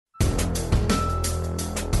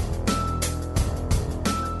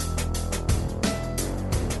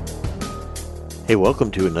Hey,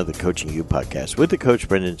 welcome to another Coaching You podcast with the coach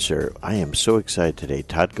Brendan Suhr. I am so excited today.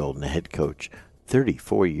 Todd Golden, the head coach,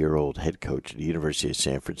 34-year-old head coach at the University of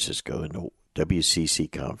San Francisco in the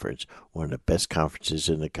WCC conference, one of the best conferences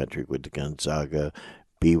in the country with the Gonzaga,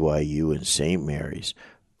 BYU, and St. Mary's.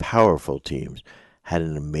 Powerful teams. Had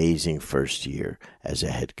an amazing first year as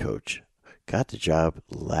a head coach. Got the job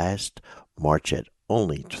last March at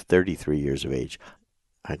only 33 years of age.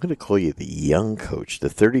 I'm going to call you the young coach. The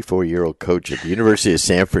 34-year-old coach at the University of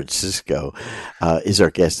San Francisco is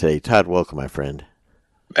our guest today. Todd, welcome, my friend.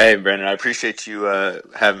 Hey, Brandon, I appreciate you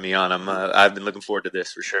having me on. I've been looking forward to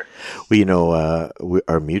this for sure. Well, you know,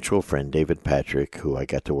 our mutual friend, David Patrick, who I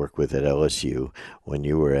got to work with at LSU when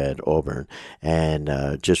you were at Auburn,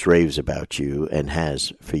 and just raves about you and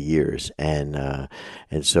has for years. And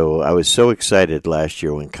so I was so excited last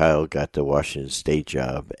year when Kyle got the Washington State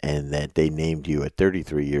job and that they named you at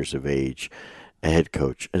 33 years of age a head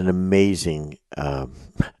coach. An amazing,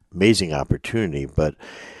 amazing opportunity, but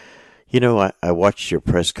you know, I watched your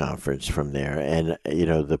press conference from there, and, you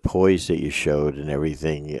know, the poise that you showed and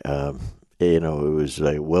everything, you know, it was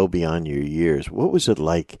like well beyond your years. What was it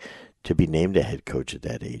like to be named a head coach at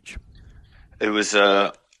that age? It was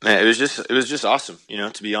man, it was just awesome. You know,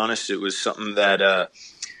 to be honest, it was something that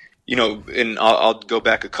you know, and I'll go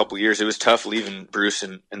back a couple years. It was tough leaving Bruce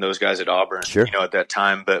and those guys at Auburn, Sure. you know, at that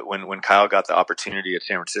time. But when Kyle got the opportunity at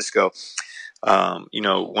San Francisco, you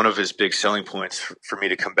know, one of his big selling points for me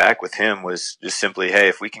to come back with him was just simply, hey,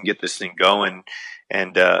 if we can get this thing going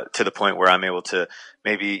and to the point where I'm able to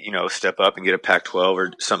maybe, you know, step up and get a Pac-12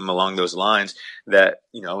 or something along those lines, that,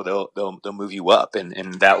 you know, they'll move you up.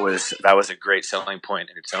 And that was a great selling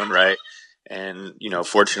point in its own right. And, you know,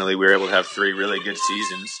 fortunately we were able to have 3 really good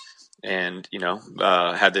seasons and, you know,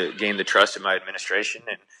 had to gain the trust of my administration.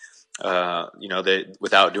 And, you know, they,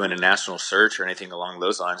 without doing a national search or anything along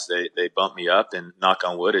those lines, they bumped me up, and knock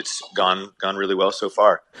on wood, it's gone really well so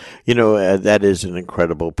far. You know, that is an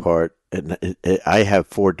incredible part. And I have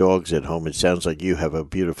 4 dogs at home. It sounds like you have a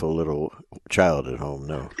beautiful little child at home.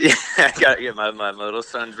 No? Yeah, my little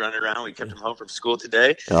son's running around. We kept him home from school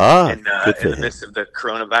today, and good for in the him. midst of the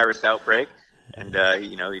coronavirus outbreak. And,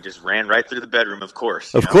 you know, he just ran right through the bedroom, of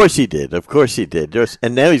course. Of course he did. Of course he did.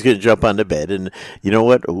 And now he's going to jump on the bed. And you know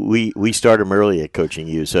what? We start him early at Coaching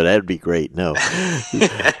You, so that'd be great. No.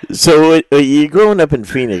 So you're growing up in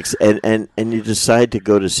Phoenix, and you decide to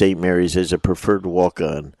go to St. Mary's as a preferred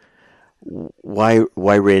walk-on. Why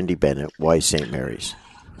Randy Bennett? Why St. Mary's?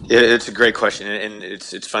 It's a great question. And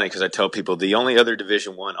it's funny because I tell people the only other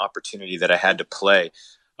Division I opportunity that I had to play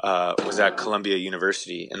was at Columbia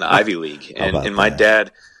University in the Ivy League. And my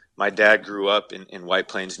dad grew up in White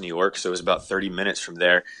Plains, New York, so it was about 30 minutes from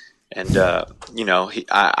there. And, you know,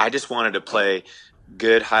 I just wanted to play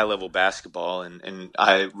good high-level basketball, and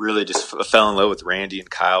I really just fell in love with Randy and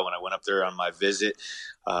Kyle when I went up there on my visit.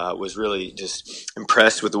 Was really just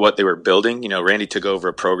impressed with what they were building. You know, Randy took over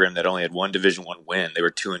a program that only had 1 Division I win. They were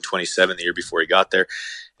 2-27 the year before he got there,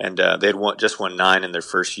 and they had just won 9 in their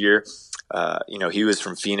first year. You know, he was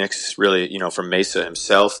from Phoenix, really, you know, from Mesa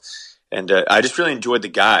himself. And I just really enjoyed the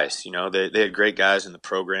guys. You know, they had great guys in the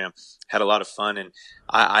program, had a lot of fun. And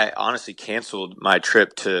I honestly canceled my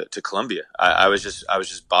trip to Columbia. I was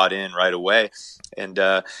just bought in right away. And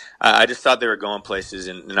I just thought they were going places,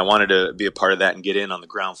 and I wanted to be a part of that and get in on the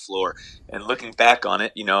ground floor. And looking back on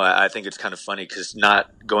it, you know, I think it's kind of funny because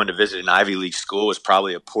not going to visit an Ivy League school was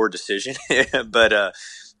probably a poor decision. But,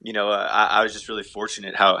 you know, I was just really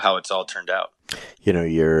fortunate how it's all turned out. You know,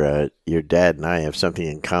 your dad and I have something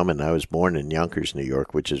in common. I was born in Yonkers, New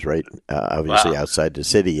York, which is right, obviously outside the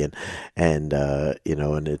city, and you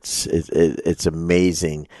know, and it's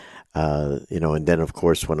amazing. You know, and then of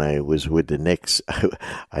course when I was with the Knicks,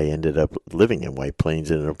 I ended up living in White Plains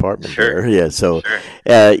in an apartment there. Yeah, so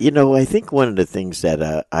you know, I think one of the things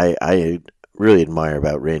that I really admire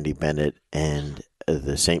about Randy Bennett and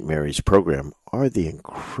the St. Mary's program are the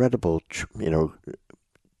incredible, you know,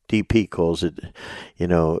 DP calls it, you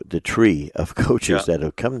know, the tree of coaches that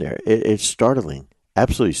have come there. It's startling,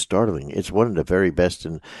 absolutely startling. It's one of the very best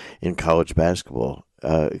in college basketball.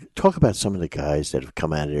 Talk about some of the guys that have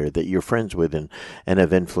come out of there that you're friends with and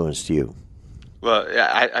have influenced you. Well,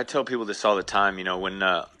 I tell people this all the time. You know, when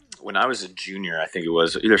I was a junior, I think it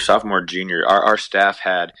was either sophomore or junior, our staff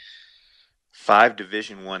had 5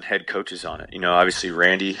 Division I head coaches on it. You know, obviously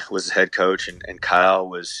Randy was the head coach, and Kyle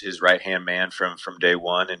was his right-hand man from day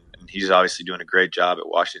one, and he's obviously doing a great job at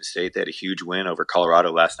Washington State. They had a huge win over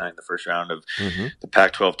Colorado last night in the first round of the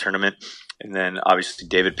Pac-12 tournament. And then obviously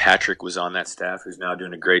David Patrick was on that staff, who's now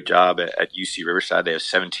doing a great job at UC Riverside. They have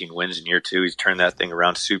 17 wins in year 2. He's turned that thing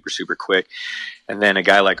around super, super quick. And then a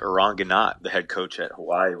guy like Eran Ganat, the head coach at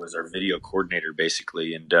Hawaii, was our video coordinator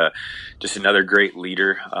basically, and just another great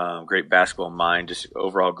leader, great basketball mind, just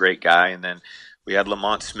overall great guy. And then we had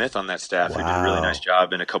Lamont Smith on that staff, who did a really nice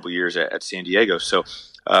job in a couple years at San Diego. So,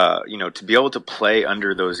 to be able to play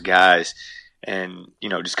under those guys and,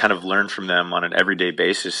 just kind of learn from them on an everyday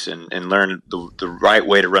basis and learn the right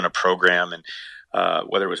way to run a program, and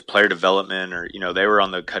whether it was player development or, they were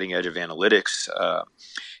on the cutting edge of analytics.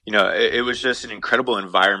 It was just an incredible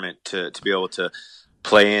environment to be able to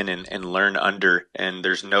play in and learn under. And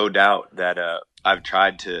there's no doubt that I've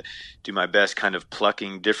tried to do my best kind of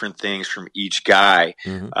plucking different things from each guy,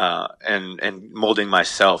 and molding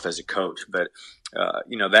myself as a coach. But,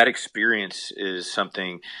 that experience is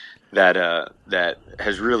something that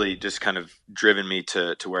has really just kind of driven me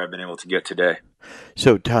to where I've been able to get today.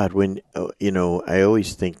 So, Todd, when I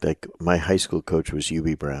always think like my high school coach was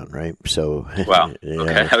UB Brown, right? So, wow,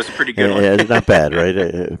 okay, that was a pretty good one. Yeah, not bad,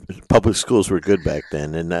 right? Public schools were good back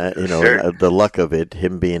then, and Sure. the luck of it,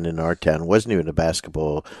 him being in our town, wasn't even a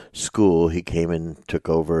basketball school. He came and took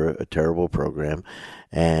over a terrible program,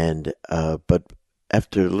 and but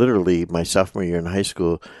after literally my sophomore year in high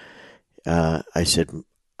school, I said,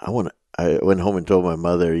 I went home and told my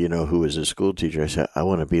mother, who was a school teacher, I said, I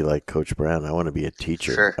want to be like Coach Brown. I want to be a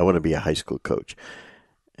teacher. Sure. I want to be a high school coach.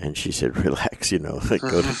 And she said, relax, like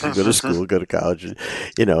go to school, go to college,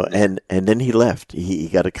 and then he left. He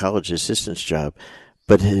got a college assistant's job.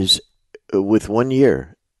 But with 1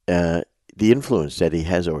 year, the influence that he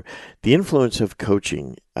has, or the influence of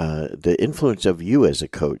coaching, the influence of you as a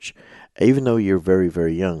coach, even though you're very,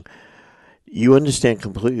 very young, you understand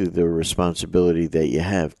completely the responsibility that you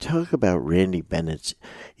have. Talk about Randy Bennett,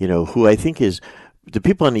 who I think is, the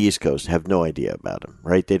people on the East Coast have no idea about him,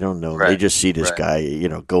 right? They don't know. Right. They just see this Right.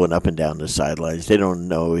 guy, going up and down the sidelines. They don't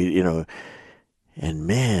know, and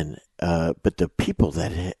man, but the people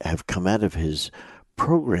that have come out of his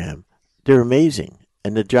program, they're amazing.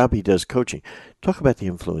 And the job he does coaching. Talk about the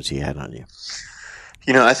influence he had on you.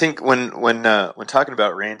 I think when talking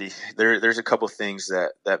about Randy, there's a couple things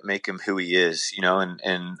that make him who he is,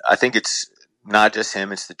 and I think it's not just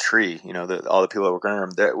him; it's the tree. All the people that work under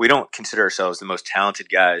him. We don't consider ourselves the most talented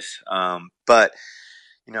guys, but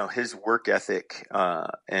his work ethic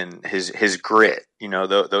and his grit.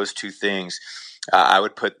 Those two things. I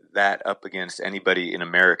would put that up against anybody in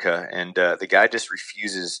America. And the guy just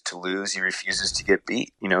refuses to lose. He refuses to get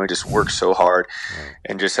beat. He just works so hard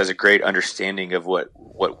and just has a great understanding of what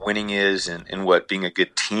winning is and what being a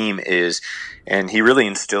good team is. And he really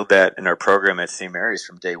instilled that in our program at St. Mary's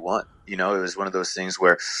from day one. It was one of those things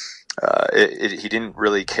where he didn't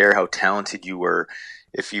really care how talented you were.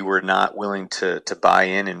 If you were not willing to buy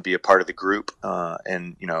in and be a part of the group,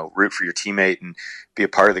 and root for your teammate and be a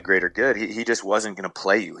part of the greater good, he just wasn't going to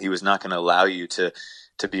play you. He was not going to allow you to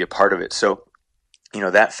be a part of it. So,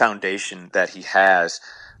 that foundation that he has,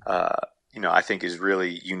 I think is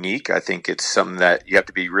really unique. I think it's something that you have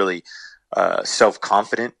to be really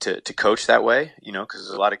self-confident to coach that way, because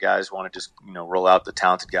a lot of guys want to just, roll out the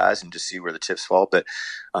talented guys and just see where the chips fall. But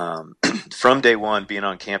from day one, being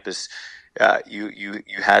on campus, you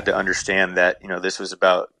had to understand that this was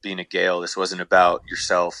about being a Gale. This wasn't about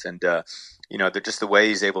yourself, and just the way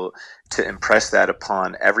he's able to impress that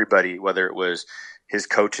upon everybody, whether it was his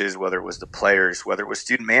coaches, whether it was the players, whether it was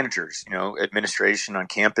student managers, administration on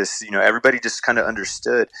campus. Everybody just kind of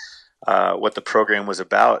understood what the program was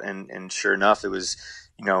about, and sure enough, it was.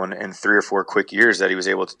 In 3 or 4 quick years that he was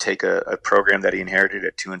able to take a program that he inherited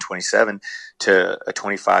at 2-27 to a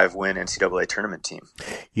 25-win NCAA tournament team.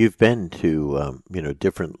 You've been to,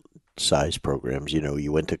 different size programs.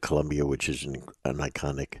 You went to Columbia, which is an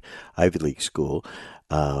iconic Ivy League school.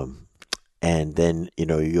 And then,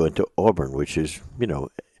 you went to Auburn, which is,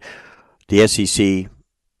 the SEC,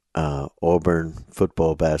 Auburn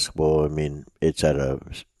football, basketball. I mean, it's at a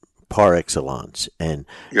par excellence, and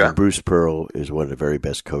Bruce Pearl is one of the very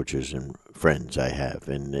best coaches and friends I have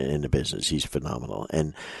in the business. He's phenomenal.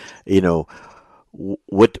 And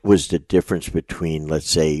what was the difference between, let's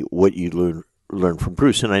say, what you learned from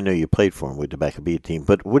Bruce? And I know you played for him with the Maccabee team,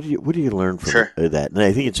 but what do you learn from that? And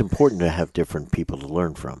I think it's important to have different people to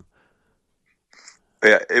learn from.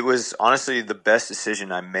 Yeah, it was honestly the best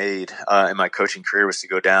decision I made in my coaching career was to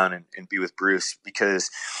go down and be with Bruce, because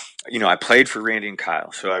I played for Randy and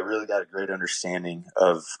Kyle, so I really got a great understanding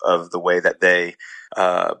of the way that they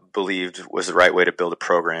believed was the right way to build a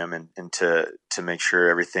program and to make sure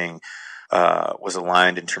everything was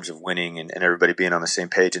aligned in terms of winning and everybody being on the same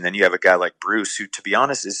page. And then you have a guy like Bruce, who, to be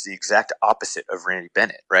honest, is the exact opposite of Randy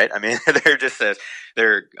Bennett, right? I mean,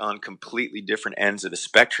 they're on completely different ends of the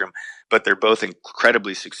spectrum, but they're both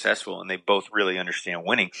incredibly successful, and they both really understand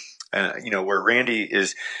winning. Where Randy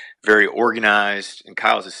is very organized, and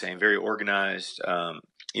Kyle's the same, very organized,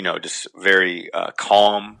 just very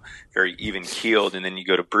calm, very even keeled. And then you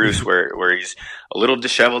go to Bruce, where he's a little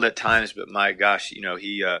disheveled at times, but my gosh,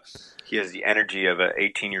 he has the energy of an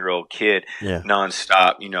 18-year-old kid,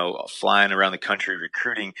 nonstop, flying around the country,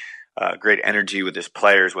 recruiting, great energy with his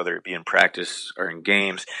players, whether it be in practice or in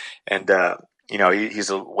games. And, he's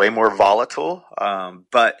a way more volatile.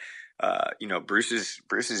 But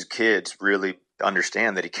Bruce's kids really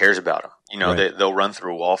understand that he cares about them. Right. They'll run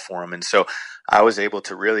through a wall for him. And so I was able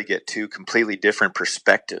to really get two completely different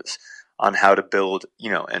perspectives on how to build,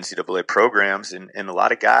 NCAA programs. And a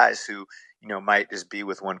lot of guys who, might just be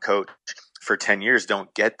with one coach for 10 years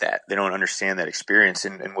don't get that. They don't understand that experience.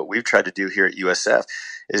 And what we've tried to do here at USF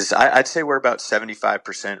is I'd say we're about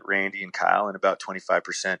 75% Randy and Kyle and about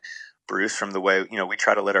 25% Bruce, from the way, we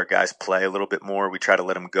try to let our guys play a little bit more. We try to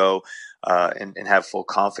let them go and have full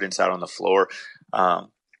confidence out on the floor.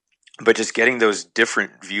 But just getting those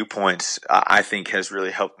different viewpoints, I think, has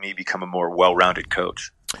really helped me become a more well-rounded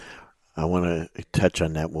coach. I want to touch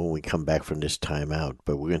on that when we come back from this timeout,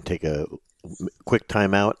 but we're going to take a quick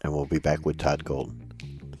timeout and we'll be back with Todd Golden.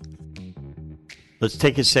 Let's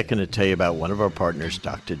take a second to tell you about one of our partners,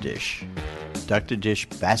 Dr. Dish. Dr. Dish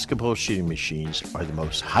basketball shooting machines are the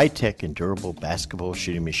most high-tech and durable basketball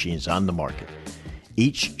shooting machines on the market.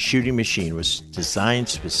 Each shooting machine was designed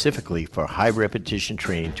specifically for high-repetition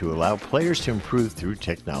training to allow players to improve through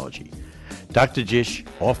technology. Dr. Dish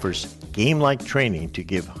offers game-like training to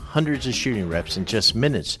give hundreds of shooting reps in just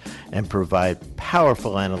minutes and provide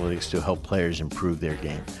powerful analytics to help players improve their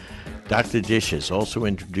game. Dr. Dish has also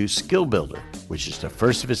introduced Skill Builder, which is the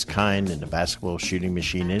first of its kind in the basketball shooting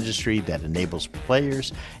machine industry that enables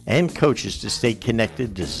players and coaches to stay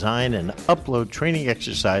connected, design and upload training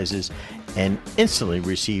exercises, and instantly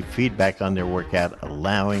receive feedback on their workout,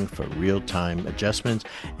 allowing for real-time adjustments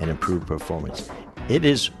and improved performance. It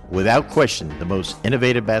is, without question, the most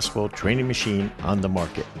innovative basketball training machine on the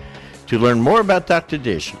market. To learn more about Dr.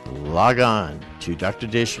 Dish, log on to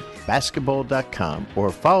drdishbasketball.com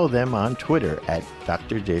or follow them on Twitter at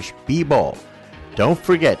drdishbball. Don't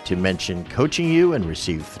forget to mention Coaching You and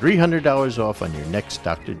receive $300 off on your next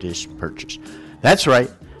Dr. Dish purchase. That's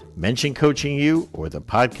right. Mention Coaching You or the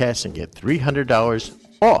podcast and get $300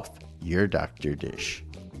 off your Dr. Dish.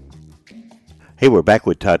 Hey, we're back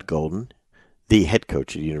with Todd Golden, the head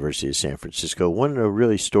coach at the University of San Francisco, one of the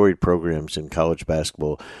really storied programs in college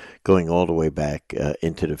basketball, going all the way back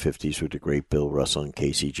into the 50s with the great Bill Russell and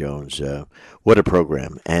Casey Jones. What a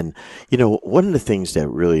program. And, one of the things that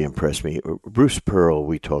really impressed me, Bruce Pearl,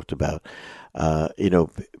 we talked about,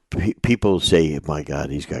 people say, my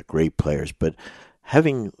God, he's got great players. But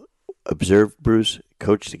having observed Bruce,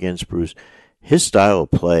 coached against Bruce, his style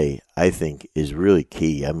of play, I think, is really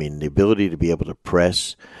key. I mean, the ability to be able to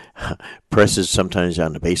presses sometimes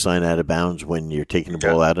on the baseline out of bounds when you're taking the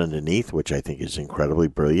ball out underneath, which I think is incredibly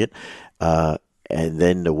brilliant. And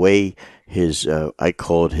then the way his, I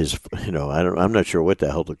call it his, I'm not sure what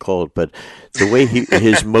the hell to call it, but the way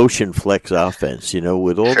his motion flex offense,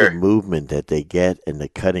 with all the movement that they get and the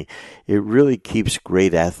cutting, it really keeps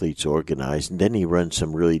great athletes organized. And then he runs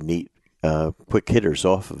some really neat, quick hitters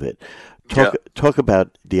off of it. Talk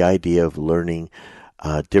about the idea of learning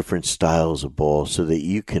different styles of ball so that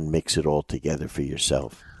you can mix it all together for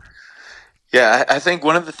yourself. Yeah, I think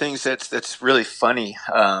one of the things that's really funny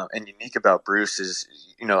and unique about Bruce is,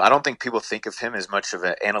 I don't think people think of him as much of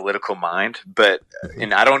an analytical mind, but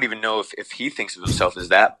and I don't even know if he thinks of himself as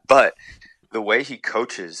that, but the way he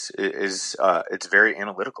coaches is it's very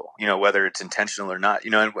analytical, whether it's intentional or not.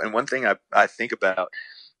 And one thing I think about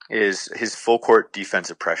is his full court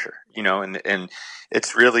defensive pressure, and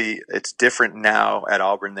it's different now at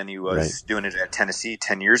Auburn than he was doing it at Tennessee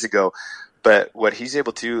 10 years ago. But what he's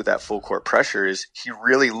able to do with that full court pressure is he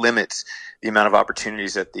really limits the amount of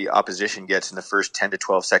opportunities that the opposition gets in the first 10 to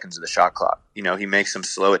 12 seconds of the shot clock. He makes them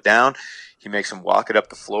slow it down. He makes them walk it up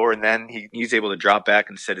the floor, and then he's able to drop back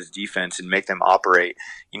and set his defense and make them operate,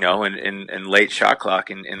 in late shot clock.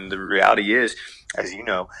 And the reality is, as you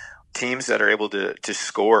know, teams that are able to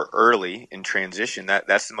score early in transition,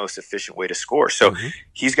 that's the most efficient way to score. So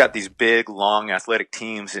he's got these big, long, athletic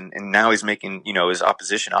teams, and now he's making, his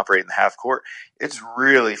opposition operate in the half court. It's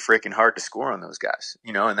really freaking hard to score on those guys,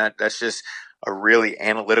 and that's just a really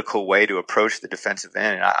analytical way to approach the defensive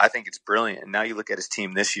end. And I think it's brilliant. And now you look at his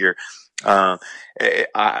team this year, Um,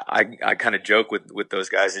 I kind of joke with those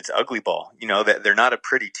guys. It's ugly ball. That they're not a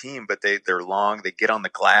pretty team, but they're long. They get on the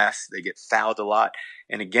glass. They get fouled a lot.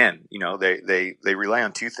 And again, they rely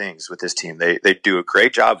on two things with this team. They do a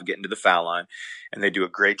great job of getting to the foul line, and they do a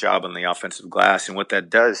great job on the offensive glass. And what that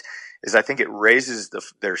does is, I think it raises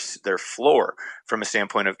their floor from a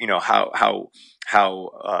standpoint of how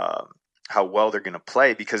well they're going to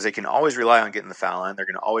play, because they can always rely on getting the foul line. They're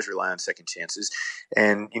going to always rely on second chances.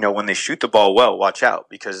 And, when they shoot the ball well, watch out,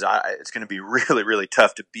 because it's going to be really, really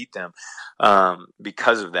tough to beat them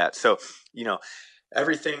because of that. So,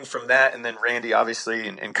 everything from that. And then Randy, obviously,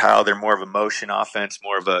 and Kyle, they're more of a motion offense,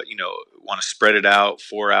 more of a, want to spread it out,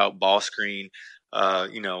 4-out, ball screen,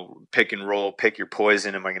 pick and roll, pick your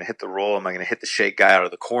poison. Am I going to hit the roll? Am I going to hit the shake guy out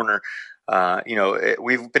of the corner?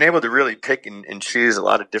 We've been able to really pick and choose a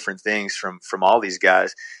lot of different things from all these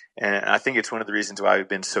guys. And I think it's one of the reasons why we've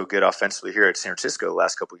been so good offensively here at San Francisco the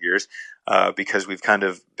last couple of years, because we've kind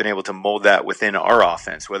of been able to mold that within our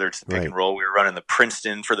offense, whether it's the pick and roll. We were running the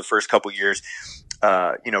Princeton for the first couple of years,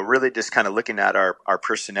 really just kind of looking at our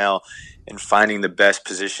personnel and finding the best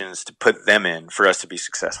positions to put them in for us to be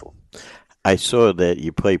successful. I saw that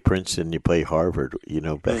you play Princeton, you play Harvard,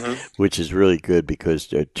 which is really good, because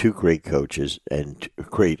they're two great coaches and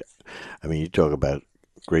great. I mean, you talk about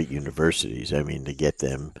great universities. I mean, to get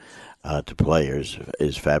them to players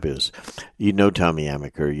is fabulous. Tommy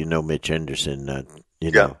Amaker, Mitch Henderson.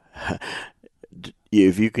 Know,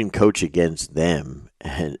 if you can coach against them,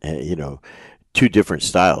 and two different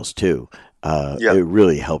styles too, it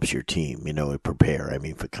really helps your team. Prepare. I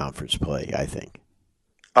mean, for conference play, I think.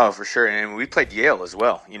 Oh, for sure. And we played Yale as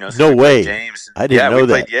well. So no way. James. I didn't know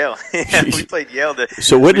that. Played Yale. We played Yale.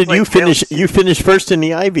 So what did you finish? Yale. You finished first in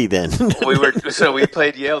the Ivy then. we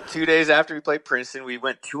played Yale 2 days after we played Princeton. We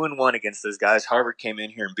went 2-1 against those guys. Harvard came in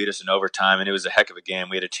here and beat us in overtime, and it was a heck of a game.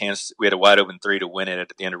 We had a chance. We had a wide open 3 to win it at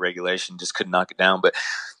the end of regulation. Just couldn't knock it down. But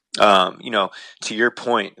to your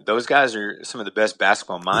point, those guys are some of the best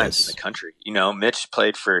basketball minds in the country. Mitch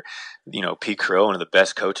played for, Pete Crow, one of the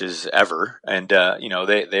best coaches ever. And,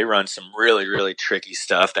 they run some really, really tricky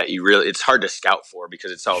stuff that it's hard to scout for,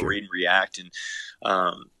 because it's all read and react. And,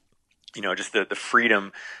 just the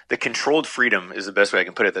freedom, the controlled freedom is the best way I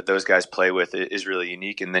can put it, that those guys play with is really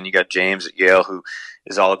unique. And then you got James at Yale, who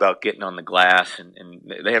is all about getting on the glass, and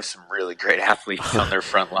they have some really great athletes on their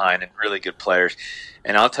front line and really good players.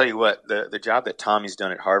 And I'll tell you what, the job that Tommy's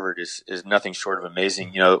done at Harvard is nothing short of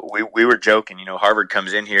amazing. We were joking, Harvard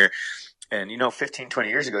comes in here, and 15, 20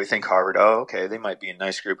 years ago, you think Harvard, okay, they might be a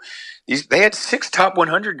nice group. They had 6 top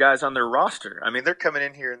 100 guys on their roster. I mean, they're coming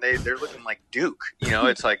in here and they're looking like Duke.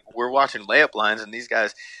 It's like we're watching layup lines, and these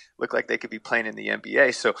guys look like they could be playing in the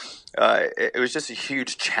NBA. So it was just a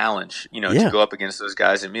huge challenge, to go up against those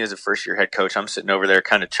guys. And me as a first-year head coach, I'm sitting over there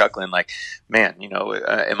kind of chuckling like, man,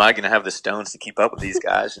 am I going to have the stones to keep up with these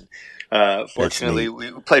guys? And fortunately,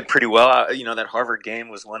 we played pretty well. That Harvard game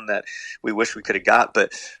was one that we wish we could have got,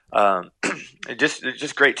 but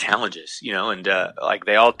just great challenges, and like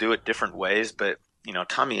they all do it different ways. But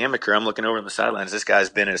Tommy Amaker, I'm looking over on the sidelines. This guy's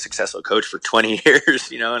been a successful coach for 20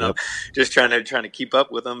 years, and I'm just trying to keep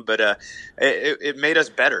up with him. But it made us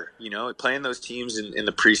better, playing those teams in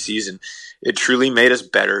the preseason. It truly made us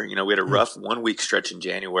better. We had a rough 1 week stretch in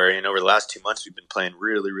January, and over the last 2 months, we've been playing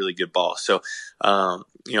really, really good ball. So,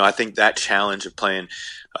 I think that challenge of playing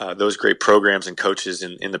those great programs and coaches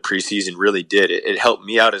in the preseason really did. It helped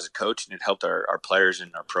me out as a coach, and it helped our players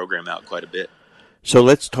and our program out quite a bit. So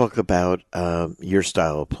let's talk about your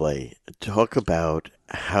style of play. Talk about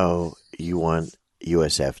how you want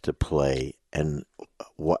USF to play, and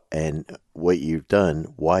what you've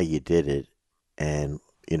done, why you did it, and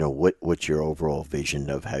what's your overall vision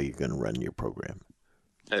of how you're going to run your program.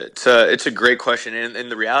 It's a great question,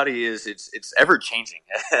 and the reality is it's ever changing.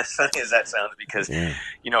 As funny as that sounds, because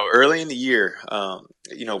early in the year,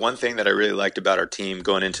 one thing that I really liked about our team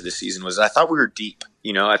going into the season was I thought we were deep.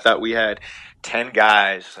 I thought we had 10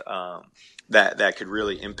 guys that could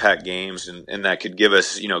really impact games and that could give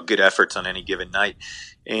us good efforts on any given night.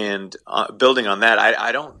 And building on that,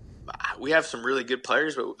 we have some really good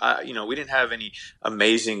players, but we didn't have any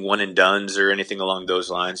amazing one and dones or anything along those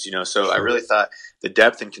lines. So I really thought the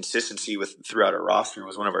depth and consistency throughout our roster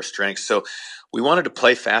was one of our strengths. So we wanted to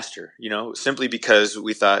play faster, simply because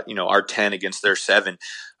we thought our 10 against their 7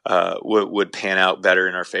 would pan out better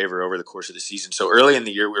in our favor over the course of the season. So early in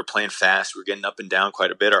the year, we were playing fast. We were getting up and down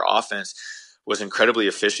quite a bit. Our offense was incredibly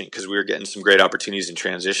efficient because we were getting some great opportunities in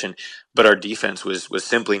transition, but our defense was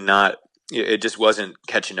simply not it just wasn't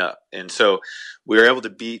catching up. And so we were able to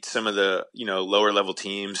beat some of the, lower level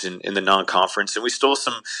teams in the non-conference, and we stole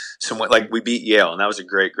like we beat Yale, and that was a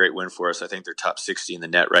great win for us. I think they're top 60 in the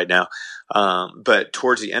net right now. But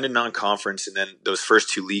towards the end of non-conference and then those first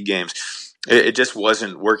 2 league games, it just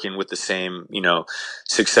wasn't working with the same,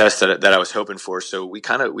 success that I was hoping for. So we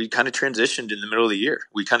kind of transitioned in the middle of the year.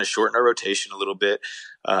 We kind of shortened our rotation a little bit.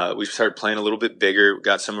 We started playing a little bit bigger,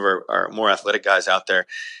 got some of our more athletic guys out there.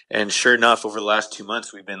 And sure enough, over the last 2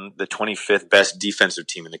 months, we've been the 25th best defensive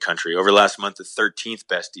team in the country. Over the last month, the 13th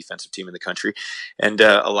best defensive team in the country. And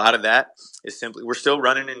a lot of that is simply, we're still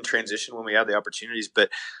running in transition when we have the opportunities, but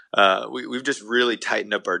we've just really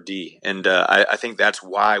tightened up our D. And I think that's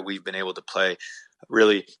why we've been able to play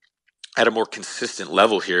really at a more consistent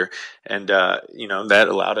level here. And, that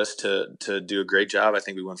allowed us to do a great job. I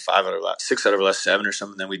think we won 6 out of the last 7 or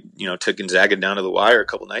something. Then we, took Gonzaga down to the wire a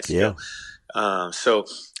couple nights ago. I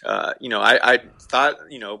thought,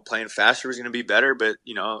 playing faster was going to be better, but,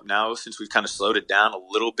 now since we've kind of slowed it down a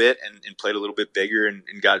little bit and played a little bit bigger and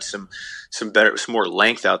got some more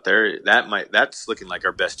length out there, that's looking like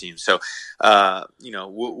our best team. So,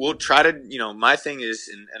 we'll try to, my thing is,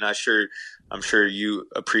 and I'm sure you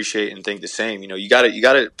appreciate and think the same. You got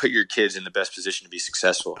to put your kids in the best position to be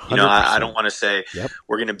successful. I don't want to say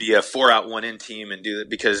we're going to be a 4-out 1-in team and do it,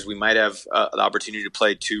 because we might have the opportunity to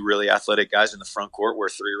play 2 really athletic guys in the front court where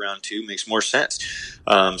 3 around 2 makes more sense.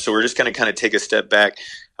 So we're just going to kind of take a step back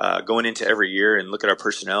going into every year and look at our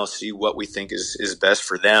personnel, see what we think is best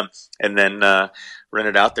for them, and then run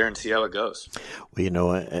it out there and see how it goes.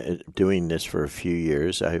 Well, doing this for a few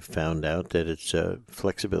years, I've found out that it's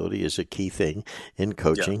flexibility is a key thing in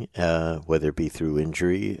coaching, whether it be through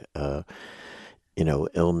injury,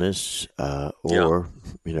 illness, or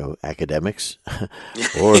academics,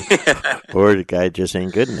 or the guy just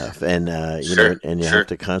ain't good enough, and you have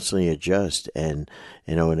to constantly adjust, and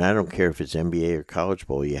I don't care if it's NBA or college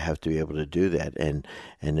ball, you have to be able to do that, and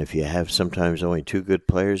if you have sometimes only 2 good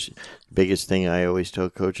players, the biggest thing I always tell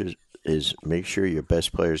coaches is make sure your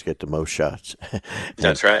best players get the most shots.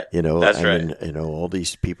 That's right. That's right. All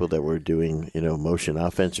these people that were doing, motion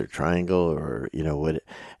offense or triangle or,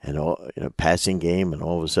 passing game. And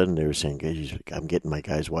all of a sudden they were saying, I'm getting my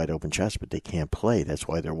guys wide open shots, but they can't play. That's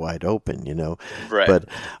why they're wide open, Right. But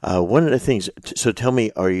one of the things, so tell me,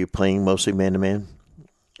 are you playing mostly man to man?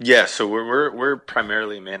 Yeah, so we're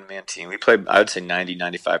primarily a man-to-man team. We play, I would say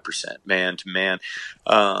 90-95% man-to-man.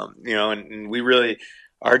 And we really,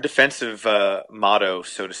 our defensive motto,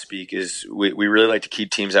 so to speak, is we really like to keep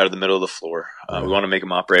teams out of the middle of the floor. We want to make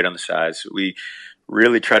them operate on the sides. We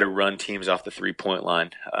really try to run teams off the 3-point line.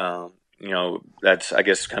 That's, I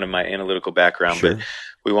guess, kind of my analytical background, but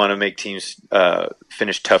we want to make teams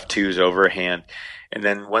finish tough 2s over a hand. And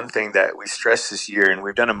then one thing that we stressed this year, and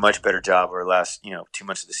we've done a much better job over the last 2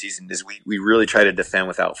 months of the season, is we really try to defend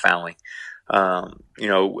without fouling. I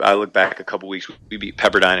look back a couple weeks, we beat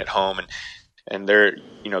Pepperdine at home, and they're,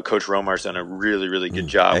 Coach Romar's done a really, really good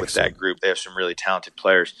job with that group. They have some really talented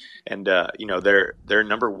players, and they're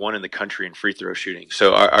number 1 in the country in free throw shooting.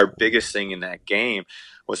 So our biggest thing in that game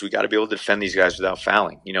was we got to be able to defend these guys without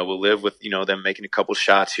fouling. We'll live with, them making a couple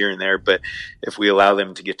shots here and there, but if we allow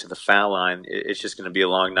them to get to the foul line, it's just going to be a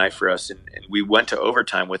long night for us. And we went to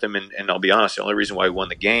overtime with them, and I'll be honest, the only reason why we won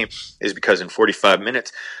the game is because in 45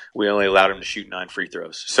 minutes, we only allowed them to shoot 9 free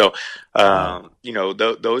throws. So,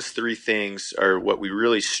 those 3 things are what we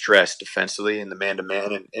really stress defensively in the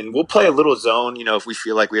man-to-man. And we'll play a little zone, if we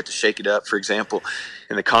feel like we have to shake it up. For example,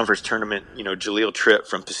 in the conference tournament, Jaleel Tripp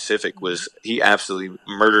from Pacific he absolutely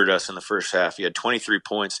murdered us in the first half. He had 23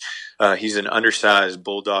 points. He's an undersized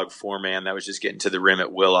bulldog 4-man that was just getting to the rim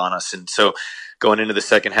at will on us. And so going into the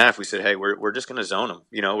second half, we said, hey, we're just going to zone them.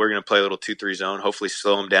 We're going to play a little 2-3 zone, hopefully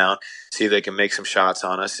slow them down, see if they can make some shots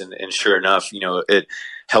on us. And sure enough, it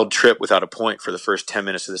held Tripp without a point for the first 10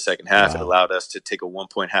 minutes of the second half. Wow. It allowed us to take a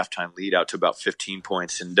 1-point halftime lead out to about 15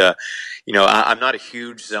 points. And, I'm not a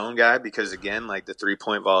huge zone guy because, again, like the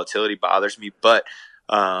 3-point volatility bothers me. But,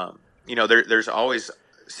 there's always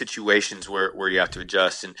situations where you have to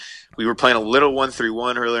adjust, and we were playing a little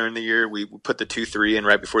 1-3-1 earlier in the year. We put the 2-3 in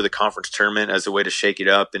right before the conference tournament as a way to shake it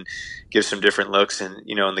up and give some different looks. And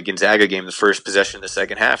in the Gonzaga game, the first possession of the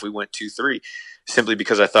second half, we went 2-3 simply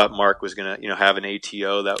because I thought Mark was going to have an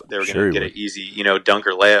ATO that they were going to get an easy dunk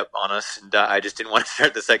or layup on us, and I just didn't want to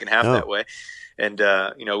start the second half that way. And,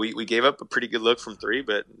 we gave up a pretty good look from 3,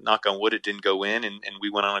 but knock on wood, it didn't go in. And we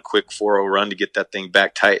went on a quick 4-0 run to get that thing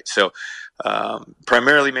back tight. So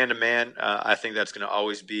primarily man-to-man, I think that's going to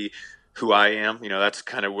always be who I am. That's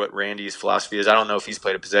kind of what Randy's philosophy is. I don't know if he's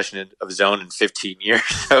played a possession of zone in 15 years.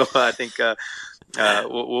 So I think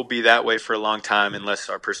We'll be that way for a long time unless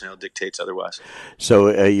our personnel dictates otherwise. So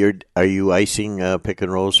are you icing pick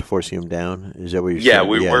and rolls, forcing them down? Is that what you're Yeah,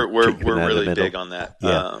 saying? Yeah, we're chipping out of the really big middle. on that.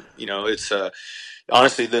 Yeah, It's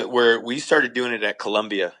honestly where we started doing it at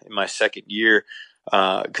Columbia in my second year,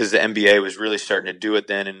 because the NBA was really starting to do it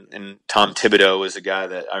then, and Tom Thibodeau was a guy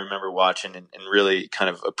that I remember watching and really kind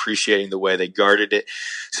of appreciating the way they guarded it.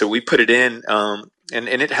 So we put it in, and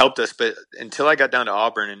it helped us. But until I got down to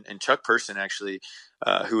Auburn, and Chuck Person actually,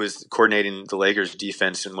 who was coordinating the Lakers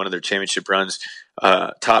defense in one of their championship runs,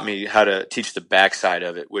 taught me how to teach the backside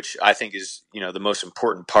of it, which I think is, the most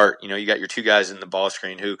important part. You got your two guys in the ball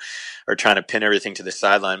screen who are trying to pin everything to the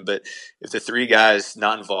sideline, but if the three guys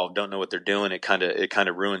not involved don't know what they're doing, it kind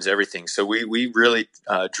of ruins everything. So we really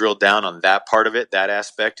drilled down on that part of it, that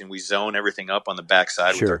aspect, and we zone everything up on the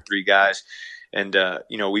backside with our sure. three guys. And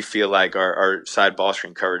we feel like our side ball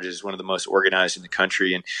screen coverage is one of the most organized in the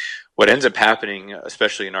country. And what ends up happening,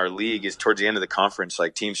 especially in our league, is towards the end of the conference,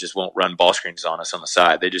 like teams just won't run ball screens on us on the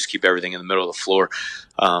side. They just keep everything in the middle of the floor.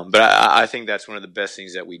 But I think that's one of the best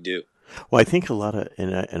things that we do. Well, I think a lot of,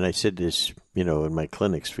 and I said this, in my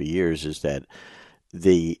clinics for years, is that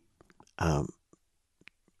the, um,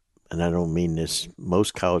 and I don't mean this,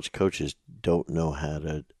 most college coaches don't know how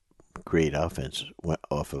to create offense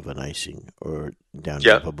off of an icing or down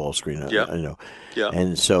Yeah, off a ball screen. yeah, I know, yeah.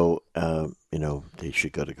 and so they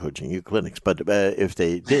should go to coaching U clinics. But if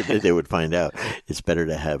they did, they would find out it's better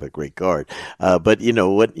to have a great guard. But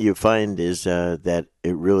what you find is that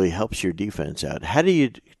it really helps your defense out. How do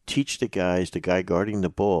you teach the guy guarding the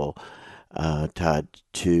ball, Todd,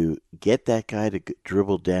 to get that guy to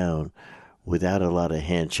dribble down without a lot of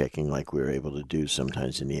hand checking like we were able to do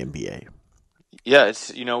sometimes in the NBA? Yeah,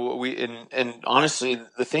 it's we and honestly,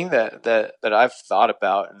 the thing that I've thought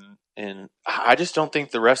about, and I just don't think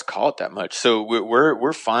the refs call it that much. So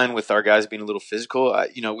we're fine with our guys being a little physical.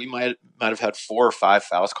 We might have had 4 or 5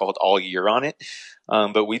 fouls called all year on it,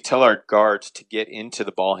 but we tell our guards to get into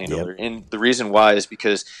the ball Yep. handler, and the reason why is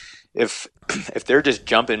because if if they're just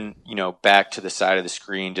jumping, back to the side of the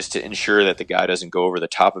screen just to ensure that the guy doesn't go over the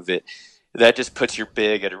top of it, that just puts your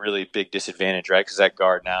big at a really big disadvantage, right? Because that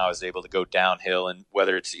guard now is able to go downhill, and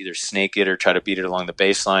whether it's either snake it or try to beat it along the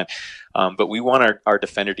baseline. But we want our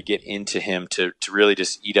defender to get into him to really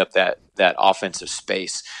just eat up that offensive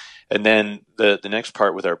space. And then the next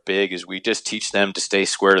part with our big is we just teach them to stay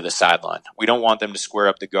square to the sideline. We don't want them to square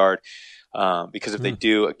up the guard. Because if they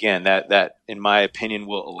do, again, that in my opinion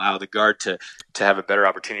will allow the guard to have a better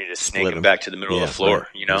opportunity to snake him back to the middle of the floor.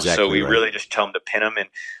 Right. Exactly so we right. really just tell them to pin them, and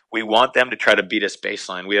we want them to try to beat us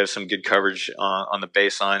baseline. We have some good coverage on the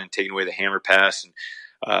baseline and taking away the hammer pass, and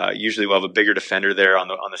usually we'll have a bigger defender there on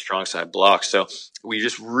the strong side block. So we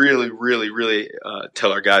just really, really, really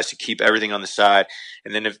tell our guys to keep everything on the side,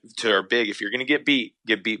 and then to our big, if you're going to get beat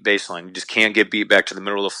baseline. You just can't get beat back to the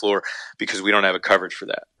middle of the floor because we don't have a coverage for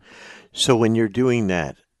that. So when you're doing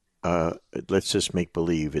that, let's just make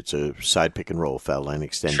believe it's a side pick and roll, foul line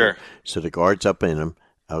extender. Sure. So the guard's up in him.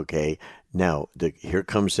 Okay. Now here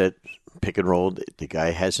comes that pick and roll. The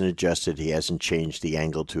guy hasn't adjusted. He hasn't changed the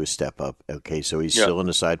angle to a step up. Okay. So he's still in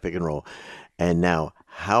the side pick and roll. And now,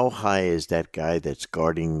 how high is that guy that's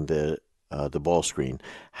guarding the ball screen?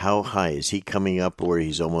 How high is he coming up where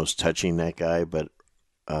he's almost touching that guy, but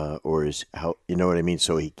or is how you know what I mean?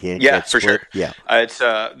 So he can't. Yeah, get for split? sure. Yeah. It's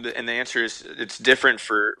and the answer is it's different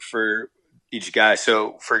for each guy.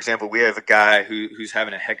 So, for example, we have a guy who's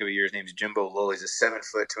having a heck of a year. His name's Jimbo Lowell. He's a 7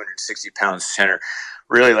 foot, 260-pound center,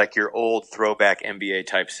 really like your old throwback NBA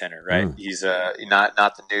type center, right? He's not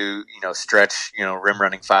the new stretch rim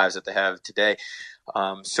running fives that they have today.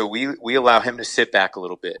 So we allow him to sit back a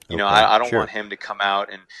little bit. Okay, I don't sure. want him to come out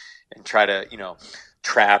and try to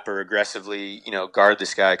trap or aggressively guard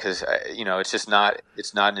this guy, because it's not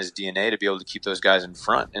in his DNA to be able to keep those guys in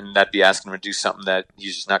front, and that'd be asking him to do something that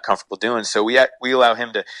he's just not comfortable doing. So we allow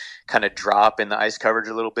him to kind of drop in the ice coverage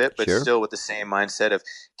a little bit, but Sure. still with the same mindset of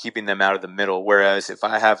keeping them out of the middle. Whereas if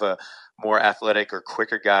I have a more athletic or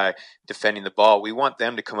quicker guy defending the ball, we want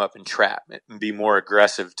them to come up and trap and be more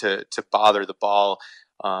aggressive to bother the ball.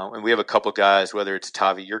 And we have a couple guys, whether it's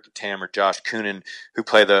Tavi Yurkatam or Josh Coonan, who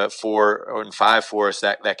play the 4 and 5 for us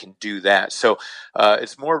that can do that. So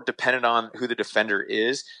it's more dependent on who the defender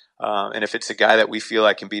is. And if it's a guy that we feel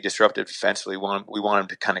like can be disruptive defensively, we want him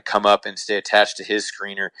to kind of come up and stay attached to his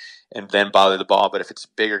screener and then bother the ball. But if it's a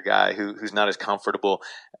bigger guy who's not as comfortable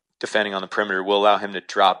defending on the perimeter, we'll allow him to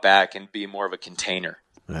drop back and be more of a container.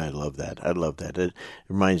 I love that. It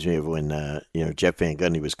reminds me of when Jeff Van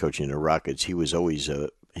Gundy was coaching the Rockets. He was always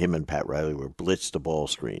him and Pat Riley were blitz the ball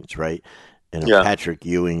screens, right? Yeah. Patrick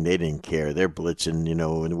Ewing, they didn't care. They're blitzing,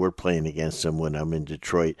 and we're playing against them when I'm in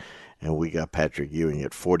Detroit. And we got Patrick Ewing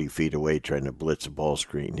at 40 feet away trying to blitz a ball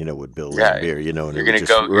screen, with Bill Yeah. Laimbeer, and You're it would gonna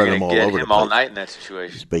just go. You're run gonna them all get over the him all place. night in that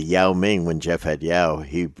situation. But Yao Ming, when Jeff had Yao,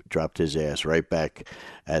 he dropped his ass right back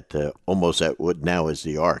at almost at what now is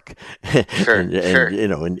the arc, Sure. Sure.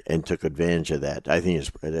 and took advantage of that. I think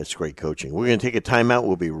that's great coaching. We're going to take a timeout.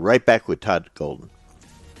 We'll be right back with Todd Golden.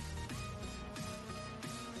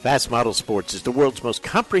 Fast Model Sports is the world's most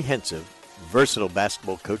comprehensive, versatile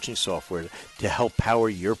basketball coaching software to help power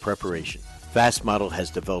your preparation. Fast Model has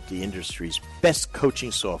developed the industry's best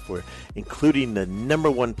coaching software, including the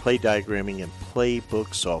 #1 play diagramming and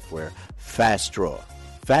playbook software, Fast Draw.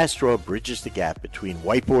 Fast Draw bridges the gap between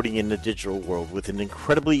whiteboarding and the digital world with an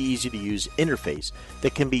incredibly easy-to-use interface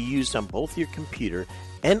that can be used on both your computer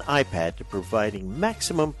and iPad, to providing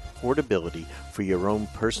maximum portability for your own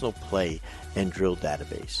personal play and drill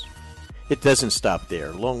database. It doesn't stop there.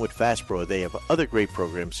 Along with Fast Draw, they have other great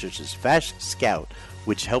programs such as Fast Scout,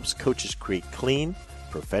 which helps coaches create clean,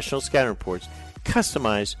 professional scouting reports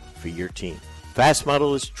customized for your team. Fast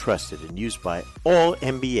Model is trusted and used by all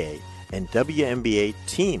NBA and WNBA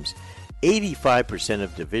teams, 85%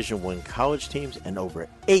 of Division I college teams, and over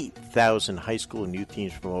 8,000 high school and youth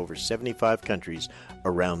teams from over 75 countries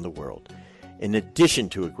around the world. In addition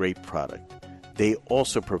to a great product, they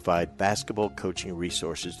also provide basketball coaching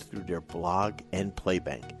resources through their blog and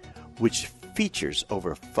Playbank, which features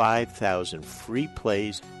over 5,000 free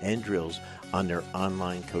plays and drills on their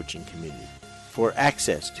online coaching community. For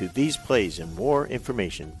access to these plays and more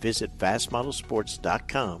information, visit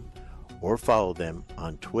fastmodelsports.com or follow them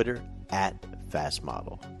on Twitter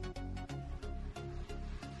 @FastModel.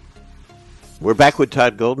 We're back with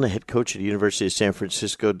Todd Golden, the head coach at the University of San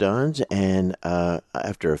Francisco Dons, and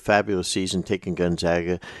after a fabulous season taking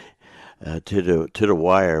Gonzaga to the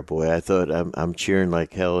wire, boy, I thought I'm cheering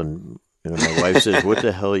like hell, and my wife says, "What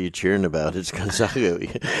the hell are you cheering about? It's Gonzaga."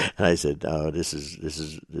 And I said, "Oh, this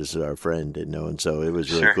is our friend," and so it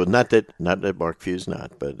was really cool. Not that Mark Few's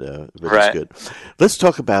not, but Right. it's good. Let's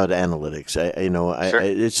talk about analytics. Sure.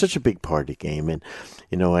 It's such a big part of the game, and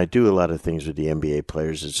I do a lot of things with the NBA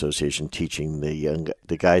Players Association, teaching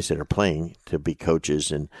the guys that are playing to be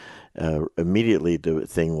coaches, and immediately the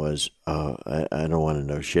thing was, I don't want to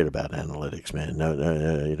know shit about analytics, man. No,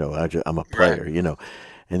 I'm a player, Right.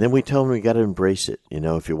 And then we tell them we got to embrace it.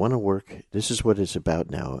 If you want to work, this is what it's about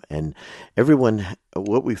now. And everyone,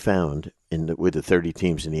 what we found with the 30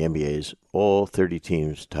 teams in the NBA is all 30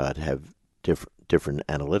 teams, Todd, have different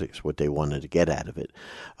analytics, what they wanted to get out of it.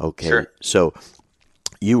 Okay, Sure. So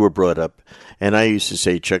you were brought up, and I used to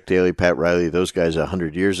say Chuck Daly, Pat Riley, those guys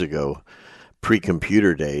 100 years ago,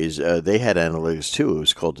 pre-computer days, they had analytics too. It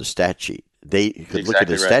was called the stat sheet. They could look at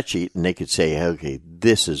the stat sheet and they could say, okay,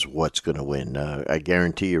 this is what's going to win. I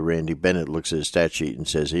guarantee you Randy Bennett looks at the stat sheet and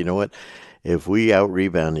says, you know what? If we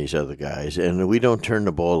out-rebound these other guys and we don't turn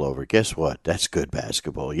the ball over, guess what? That's good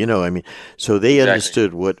basketball. So they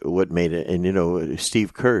understood what made it. And,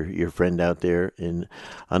 Steve Kerr, your friend out there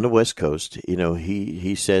on the West Coast,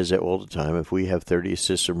 he says that all the time. If we have 30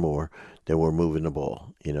 assists or more, then we're moving the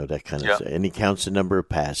ball, that kind of thing. And he counts the number of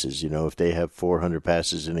passes. If they have 400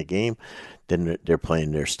 passes in a game, then they're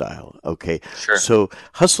playing their style. Okay. Sure. So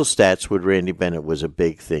hustle stats with Randy Bennett was a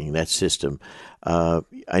big thing, that system.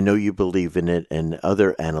 I know you believe in it and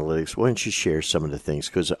other analytics. Why don't you share some of the things?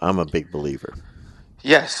 Because I'm a big believer.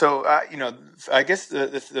 Yeah. So, I guess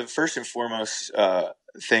the first and foremost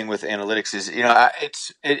thing with analytics is,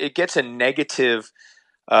 it gets a negative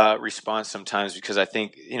response sometimes, because I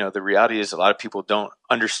think, the reality is a lot of people don't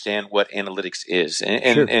understand what analytics is.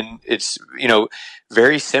 And it's,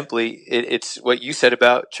 very simply, it's what you said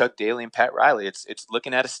about Chuck Daly and Pat Riley. It's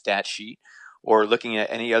looking at a stat sheet or looking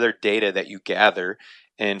at any other data that you gather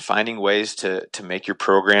and finding ways to make your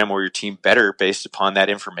program or your team better based upon that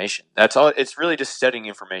information. That's all. It's really just studying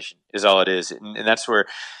information is all it is. And that's where,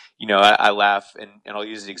 I laugh and I'll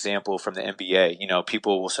use an example from the NBA.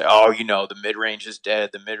 People will say, oh, the mid-range is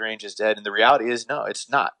dead. The mid-range is dead. And the reality is, no, it's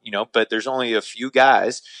not, but there's only a few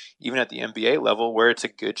guys, even at the NBA level, where it's a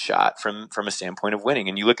good shot from a standpoint of winning.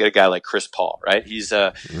 And you look at a guy like Chris Paul, right? He's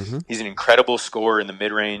an incredible scorer in the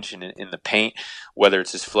mid-range and in the paint, whether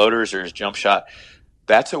it's his floaters or his jump shot.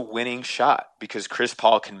 That's a winning shot because Chris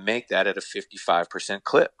Paul can make that at a 55%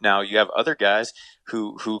 clip. Now you have other guys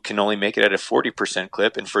who can only make it at a 40%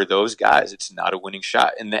 clip, and for those guys, it's not a winning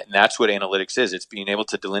shot. And that's what analytics is. It's being able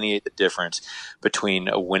to delineate the difference between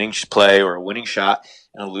a winning play or a winning shot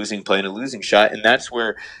and a losing play and a losing shot. And that's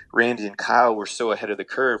where Randy and Kyle were so ahead of the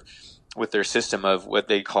curve with their system of what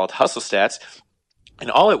they called hustle stats. And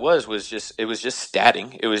all it was just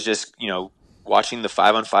statting. It was just, watching the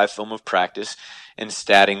 5-on-5 film of practice and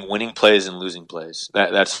statting winning plays and losing plays.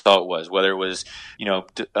 That's all it was. Whether it was,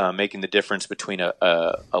 making the difference between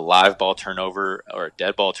a live ball turnover or a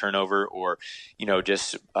dead ball turnover, or,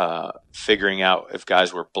 just figuring out if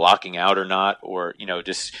guys were blocking out or not, or,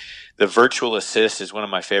 just the virtual assist is one of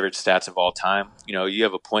my favorite stats of all time. You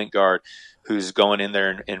have a point guard who's going in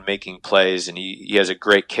there and making plays, and he has a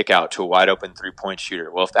great kick out to a wide open 3-point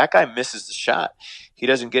shooter. Well, if that guy misses the shot, he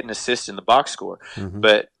doesn't get an assist in the box score. Mm-hmm.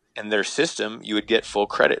 But in their system, you would get full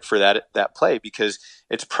credit for that play, because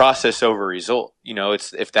it's process over result.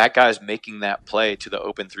 It's if that guy's making that play to the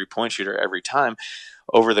open 3-point shooter every time,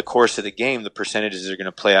 over the course of the game, the percentages are going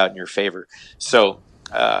to play out in your favor. So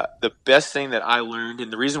the best thing that I learned,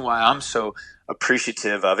 and the reason why I'm so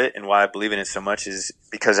appreciative of it and why I believe in it so much, is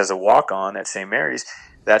because as a walk-on at St. Mary's,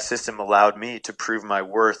 that system allowed me to prove my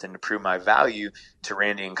worth and to prove my value to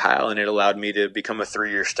Randy and Kyle, and it allowed me to become a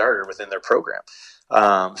 3-year starter within their program.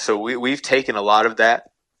 So we've taken a lot of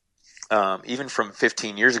that, even from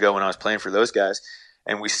 15 years ago when I was playing for those guys,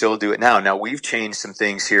 and we still do it now. Now, we've changed some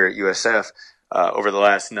things here at USF over the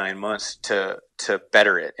last 9 months to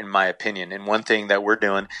better it, in my opinion. And one thing that we're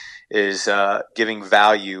doing is giving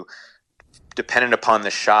value dependent upon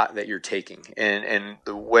the shot that you're taking. And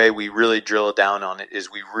the way we really drill down on it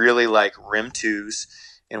is we really like rim twos,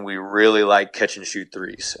 and we really like catch and shoot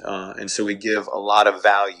threes. And so we give a lot of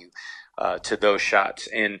value to those shots.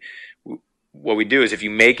 And what we do is, if you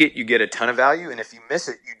make it, you get a ton of value. And if you miss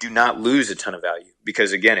it, you do not lose a ton of value,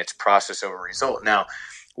 because again, it's process over result. Now,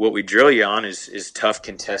 what we drill you on is tough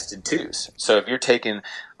contested twos. So if you're taking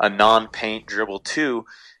a non-paint dribble two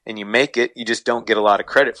and you make it, you just don't get a lot of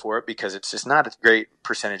credit for it, because it's just not a great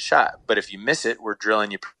percentage shot. But if you miss it, we're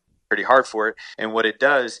drilling you pretty hard for it. And what it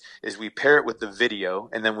does is we pair it with the video,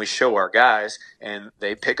 and then we show our guys, and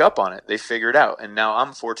they pick up on it. They figure it out. And now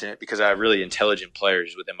I'm fortunate because I have really intelligent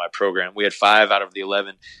players within my program. We had 5 out of the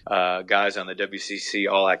 11 guys on the WCC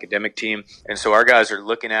all academic team. And so our guys are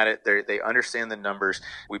looking at it. They understand the numbers.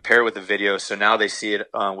 We pair it with the video, so now they see it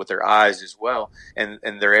with their eyes as well. And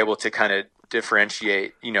they're able to kind of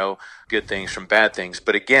differentiate, good things from bad things.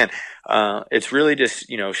 But again, it's really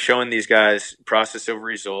just, showing these guys process over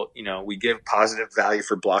result. We give positive value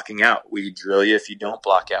for blocking out. We drill you if you don't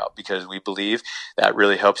block out, because we believe that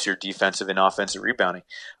really helps your defensive and offensive rebounding.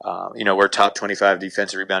 We're a top 25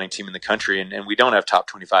 defensive rebounding team in the country, and we don't have top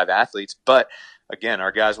 25 athletes, but again,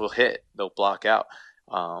 our guys will hit, they'll block out.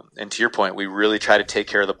 And to your point, we really try to take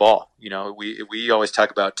care of the ball. We always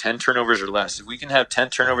talk about 10 turnovers or less. If we can have 10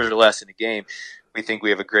 turnovers or less in a game, we think we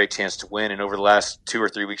have a great chance to win. And over the last 2 or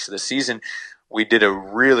 3 weeks of the season, we did a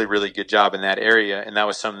really, really good job in that area. And that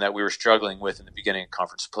was something that we were struggling with in the beginning of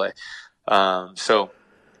conference play. So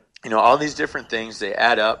all these different things, they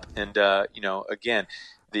add up. And, again,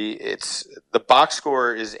 the box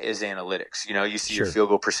score is analytics. You see Sure. your field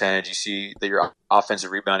goal percentage, you see your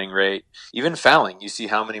offensive rebounding rate, even fouling. You see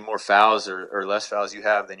how many more fouls or less fouls you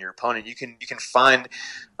have than your opponent. You can find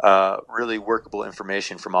really workable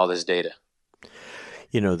information from all this data.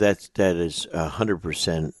 That is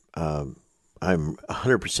 100%. I'm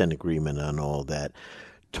 100% agreement on all that.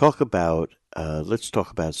 Let's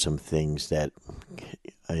talk about some things that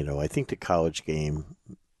I think the college game.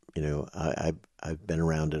 I've been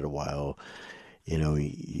around it a while.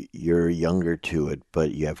 You're younger to it,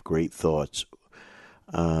 but you have great thoughts.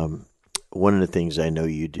 One of the things I know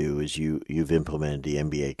you do is you've implemented the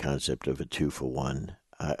NBA concept of a 2-for-1.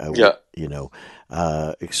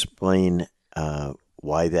 Explain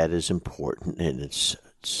why that is important, and it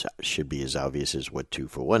should be as obvious as what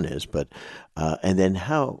 2-for-1 is, but and then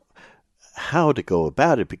how to go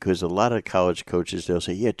about it, because a lot of college coaches, they'll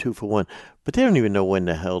say, 2-for-1, but they don't even know when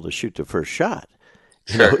the hell to shoot the first shot.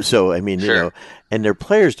 Sure. So, I mean, Sure. And their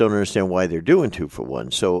players don't understand why they're doing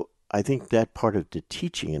 2-for-1. So I think that part of the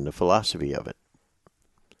teaching and the philosophy of it.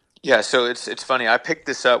 Yeah, so it's funny. I picked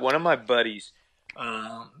this up. One of my buddies,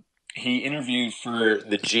 he interviewed for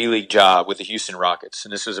the G League job with the Houston Rockets,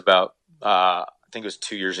 and this was about I think it was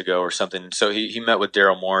 2 years ago or something. So he met with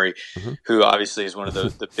Daryl Morey, Mm-hmm. who obviously is one of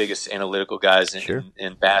the biggest analytical guys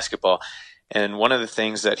in basketball. And one of the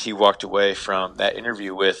things that he walked away from that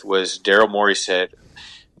interview with was Daryl Morey said,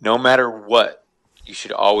 no matter what, you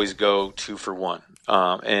should always go 2-for-1.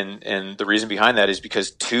 And the reason behind that is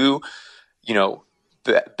because 2,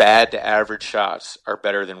 bad to average shots are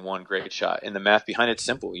better than 1 great shot. And the math behind it's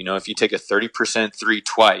simple. If you take a 30% 3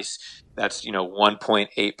 twice, that's,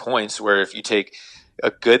 1.8 points. Where if you take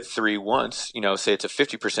a good 3 once, say it's a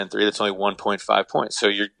 50% 3, that's only 1.5 points. So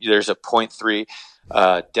there's a 0.3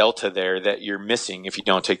 delta there that you're missing if you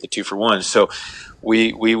don't take the 2-for-1. So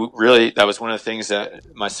we really, that was one of the things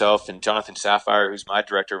that myself and Jonathan Sapphire, who's my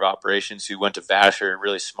director of operations, who went to Vassar, a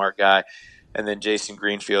really smart guy, and then Jason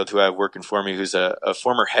Greenfield, who I have working for me, who's a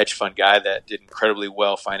former hedge fund guy that did incredibly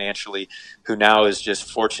well financially, who now is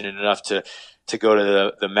just fortunate enough to go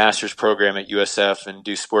to the master's program at USF and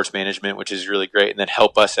do sports management, which is really great, and then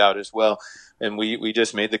help us out as well. And we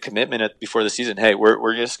just made the commitment before the season, hey,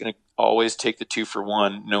 we're just going to always take the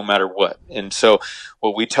 2-for-1 no matter what. And so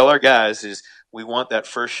what we tell our guys is we want that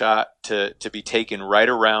first shot to be taken right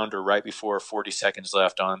around or right before 40 seconds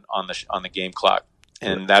left on the game clock.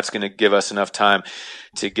 And that's going to give us enough time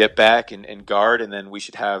to get back and guard. And then we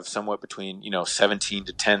should have somewhat between, 17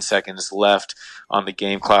 to 10 seconds left on the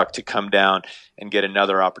game clock to come down and get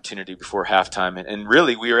another opportunity before halftime. And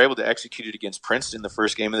really, we were able to execute it against Princeton the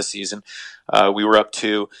first game of the season. We were up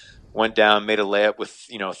 2, went down, made a layup with,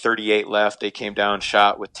 38 left. They came down,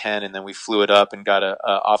 shot with 10, and then we flew it up and got a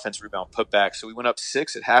offense rebound putback. So we went up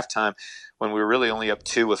 6 at halftime when we were really only up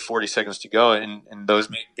 2 with 40 seconds to go. And those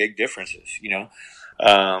make big differences,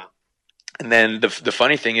 and then the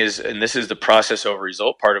funny thing is, and this is the process over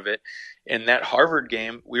result part of it, in that Harvard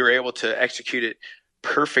game, we were able to execute it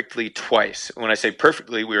perfectly twice. When I say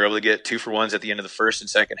perfectly, we were able to get 2-for-1s at the end of the first and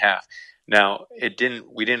second half. Now, we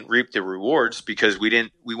didn't reap the rewards because we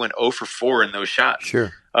went 0-for-4 in those shots.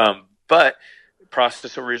 Sure. But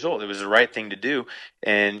process over result, it was the right thing to do.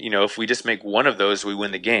 And, if we just make one of those, we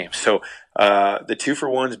win the game. So the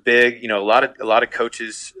 2-for-1's big. A lot of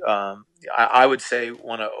coaches, I would say,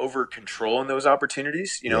 want to over control in those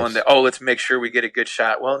opportunities, Yes. And let's make sure we get a good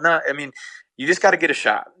shot. Well, you just got to get a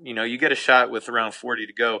shot. You get a shot with around 40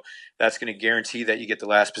 to go. That's going to guarantee that you get the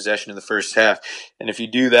last possession in the first half. And if you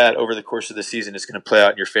do that over the course of the season, it's going to play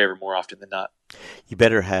out in your favor more often than not. You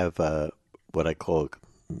better have what I call,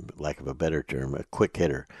 lack of a better term, a quick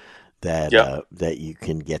hitter that you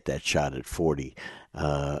can get that shot at 40.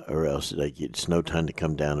 Or else it's no time to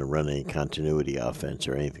come down and run any continuity offense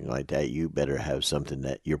or anything like that. You better have something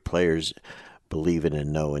that your players believe in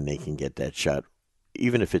and know, and they can get that shot,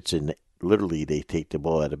 even if it's literally they take the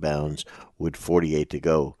ball out of bounds with 48 to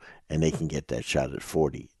go, and they can get that shot at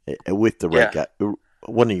 40 with the right guy,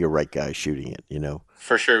 one of your right guys shooting it.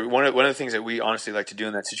 For sure. One of the things that we honestly like to do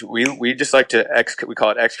in that situation, we just like to we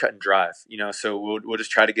call it X cut and drive. So we'll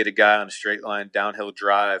just try to get a guy on a straight line downhill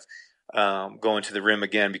drive. Going to the rim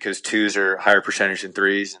again, because 2s are higher percentage than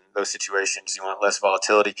 3s. In those situations, you want less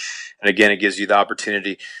volatility. And again, it gives you the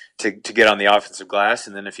opportunity to get on the offensive glass.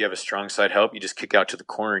 And then if you have a strong side help, you just kick out to the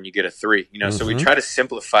corner and you get a 3. So we try to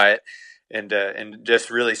simplify it and just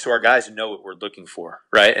really so our guys know what we're looking for,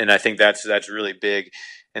 right? And I think that's really big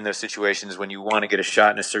in those situations when you want to get a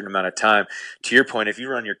shot in a certain amount of time. To your point, if you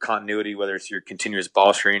run your continuity, whether it's your continuous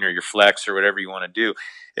ball screen or your flex or whatever you want to do,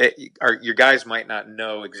 your guys might not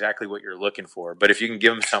know exactly what you're looking for. But if you can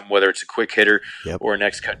give them something, whether it's a quick hitter or an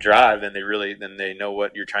X-cut drive, then they know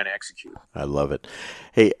what you're trying to execute. I love it.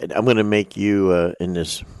 Hey, I'm going to make you in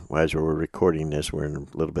this, as we're recording this, we're in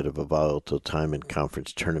a little bit of a volatile time in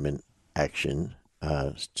conference tournament action,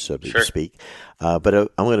 so to speak. But I'm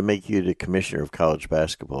going to make you the commissioner of college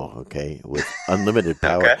basketball, okay, with unlimited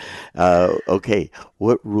power. Okay,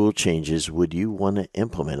 what rule changes would you want to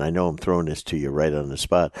implement? I know I'm throwing this to you right on the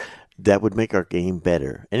spot. That would make our game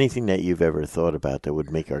better. Anything that you've ever thought about that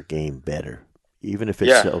would make our game better, even if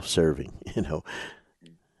it's self-serving,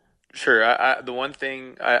 Sure. The one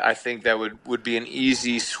thing I think that would be an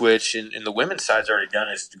easy switch, and the women's side's already done,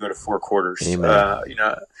 is to go to 4 quarters.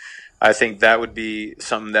 Amen. I think that would be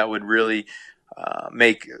something that would really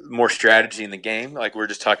make more strategy in the game. Like we're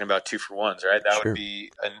just talking about 2-for-1s, right?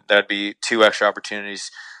 That'd be 2 extra opportunities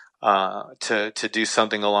to do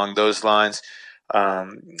something along those lines.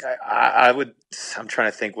 I'm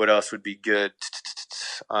trying to think what else would be good.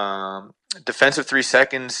 Defensive 3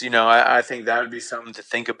 seconds, I think that would be something to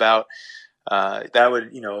think about. That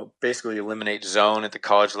would, basically eliminate zone at the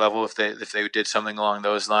college level if they did something along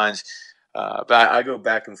those lines. But I go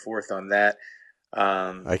back and forth on that.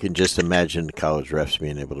 I can just imagine college refs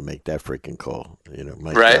being able to make that freaking call.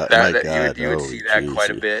 My right? God, you would see that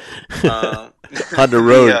quite a bit. On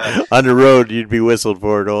the road, you'd be whistled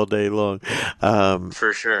for it all day long.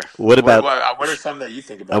 For sure. What are some that you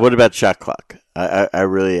think about? What about shot clock? I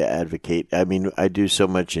really advocate. I mean, I do so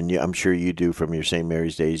much, and I'm sure you do from your St.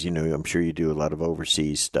 Mary's days. I'm sure you do a lot of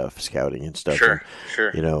overseas stuff, scouting and stuff. Sure.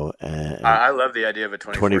 I love the idea of a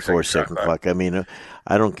 24-second clock. I mean,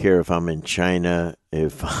 I don't care if I'm in China,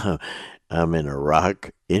 if I'm in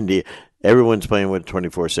Iraq, India. Everyone's playing with a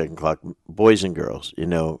 24-second clock, boys and girls,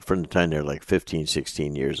 from the time they're like 15,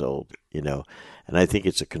 16 years old, And I think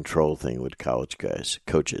it's a control thing with college guys,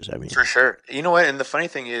 coaches, I mean. For sure. You know what? And the funny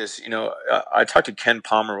thing is, I talked to Ken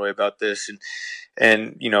Pomeroy about this,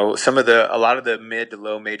 and a lot of the mid to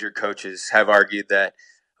low major coaches have argued that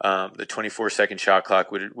the 24-second shot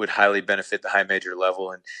clock would highly benefit the high major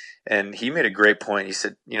level, and he made a great point. He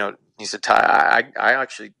said, Ty, I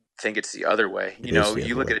actually think it's the other way.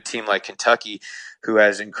 You look at a team like Kentucky, who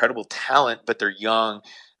has incredible talent, but they're young.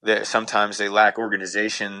 That sometimes they lack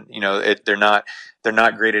organization. They're not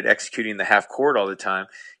great at executing the half court all the time.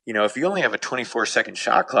 If you only have a 24-second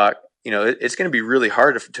shot clock, it's going to be really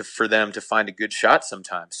hard for them to find a good shot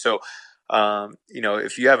sometimes. So,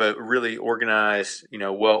 if you have a really organized,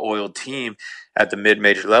 well-oiled team at the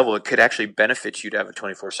mid-major level, it could actually benefit you to have a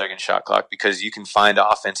 24-second shot clock because you can find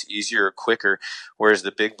offense easier or quicker. Whereas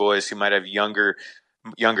the big boys who might have younger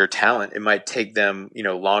talent, it might take them,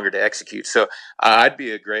 longer to execute. So I'd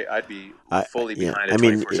be fully behind a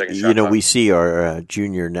 24-second shot clock. We see our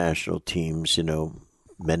junior national teams,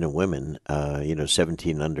 men and women,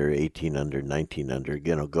 17 under, 18 under, 19 under,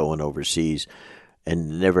 going overseas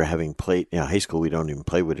and never having played. High school, we don't even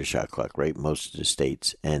play with a shot clock, right? Most of the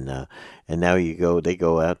states. And now they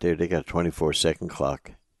go out there, they got a 24-second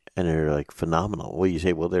clock, and they're like phenomenal. Well, you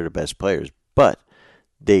say, well, they're the best players, but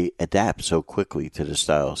they adapt so quickly to the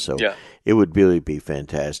style. So It would really be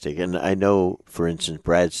fantastic. And I know, for instance,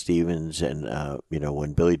 Brad Stevens and,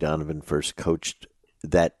 when Billy Donovan first coached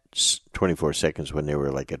that 24 seconds when they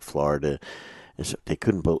were like at Florida, and so they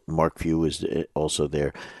couldn't, Mark Few was also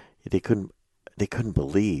there. They couldn't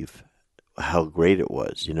believe how great it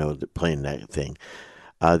was, playing that thing.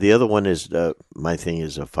 The other one is, my thing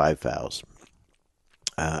is 5 fouls.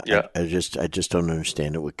 I just don't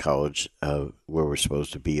understand it with college, where we're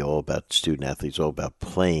supposed to be all about student athletes, all about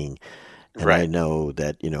playing. And right. I know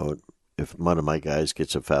that, if one of my guys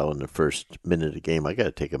gets a foul in the first minute of the game, I got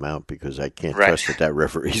to take him out because I can't trust that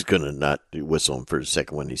referee's going to not whistle him for a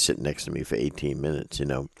second when he's sitting next to me for 18 minutes,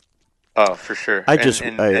 Oh, for sure. I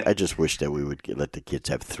just wish that we would let the kids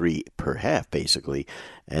have 3 per half, basically,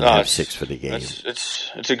 and have 6 for the game.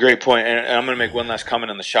 It's a great point, and I'm going to make one last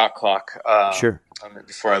comment on the shot clock. Sure.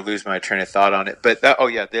 Before I lose my train of thought on it, but the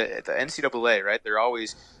NCAA, right? They're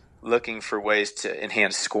always looking for ways to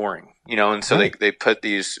enhance scoring, and so they put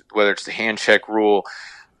these, whether it's the hand check rule,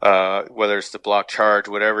 whether it's the block charge,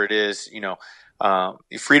 whatever it is,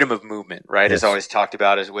 freedom of movement, right, is always talked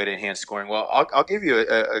about as a way to enhance scoring. Well, I'll give you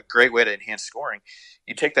a great way to enhance scoring.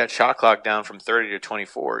 You take that shot clock down from 30 to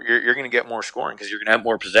 24. You're going to get more scoring because you're going to have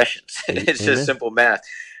more possessions. It's just simple math,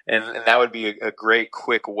 and that would be a great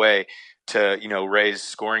quick way to raise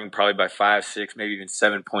scoring probably by 5, 6, maybe even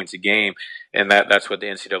 7 points a game, and that's what the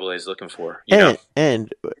NCAA is looking for.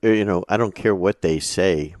 And I don't care what they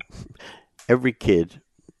say. Every kid,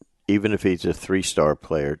 even if he's a 3-star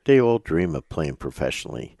player, they all dream of playing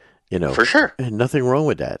professionally. For sure, and nothing wrong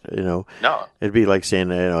with that. No, it'd be like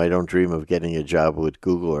saying, I don't dream of getting a job with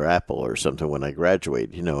Google or Apple or something when I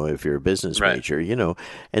graduate. If you're a business major,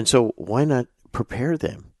 and so why not prepare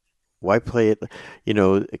them? Why play it?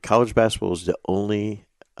 College basketball is the only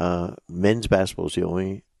men's basketball is the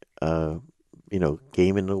only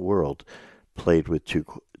game in the world played with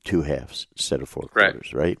two halves instead of 4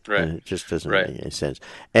 quarters, right? And it just doesn't make any sense.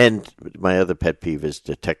 And my other pet peeve is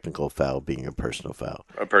the technical foul being a personal foul.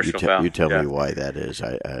 A personal foul. You tell me why that is.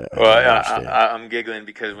 I'm giggling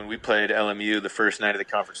because when we played LMU the first night of the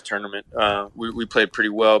conference tournament, we played pretty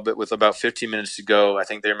well, but with about 15 minutes to go, I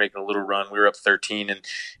think they were making a little run. We were up 13,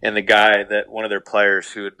 and the guy, one of their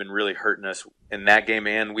players who had been really hurting us in that game,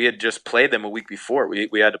 and we had just played them a week before.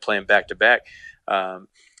 We had to play them back to back.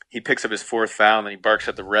 He picks up his 4th foul, and then he barks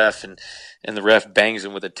at the ref, and the ref bangs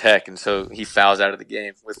him with a tech, and so he fouls out of the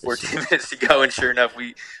game with 14 minutes to go, and sure enough,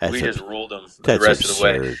 we just ruled him the rest of the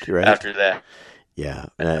way after that. Yeah,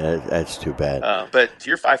 that's too bad. But to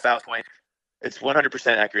your 5 foul point, it's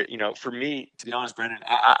 100% accurate. For me, to be honest, Brendan,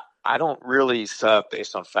 I don't really sub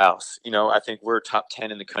based on fouls. I think we're top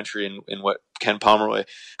 10 in the country in what Ken Pomeroy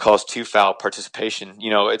calls 2-foul participation.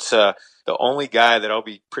 It's the only guy that I'll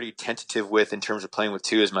be pretty tentative with in terms of playing with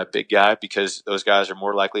 2 is my big guy because those guys are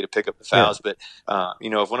more likely to pick up the fouls. Yeah. But,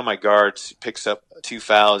 if one of my guards picks up 2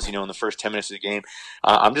 fouls, in the first 10 minutes of the game,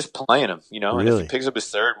 I'm just playing him, Really? And if he picks up his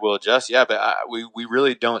 3rd, we'll adjust. Yeah, but we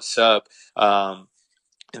really don't sub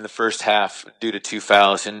in the first half due to 2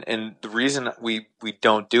 fouls. And the reason we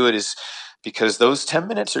don't do it is because those 10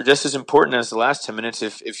 minutes are just as important as the last 10 minutes.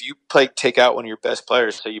 If you take out one of your best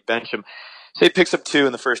players, say you bench him, say he picks up 2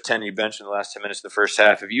 in the first 10, you bench in the last 10 minutes of the first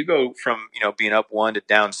half. If you go from being up 1 to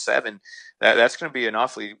down 7, that's going to be an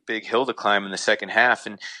awfully big hill to climb in the second half,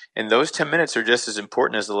 and those 10 minutes are just as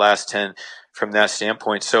important as the last 10 from that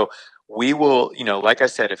standpoint. So we will, like I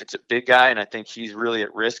said, if it's a big guy and I think he's really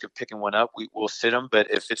at risk of picking one up, we'll sit him.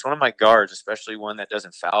 But if it's one of my guards, especially one that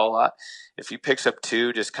doesn't foul a lot, if he picks up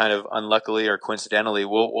 2 just kind of unluckily or coincidentally,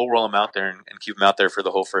 we'll roll him out there and keep him out there for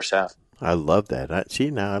the whole first half. I love that.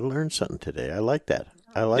 Now I learned something today. I like that.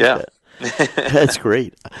 That. That's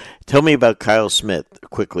great. Tell me about Kyle Smith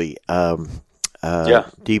quickly.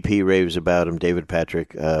 DP raves about him. David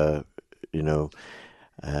Patrick.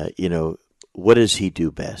 What does he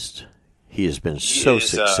do best? He has been so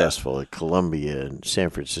successful at Columbia and San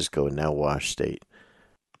Francisco and now Wash State.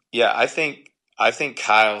 Yeah, I think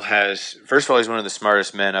Kyle has. First of all, he's one of the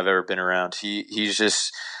smartest men I've ever been around. He's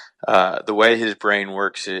just. The way his brain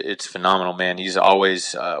works, it's phenomenal, man. He's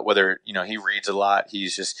always, whether, he reads a lot.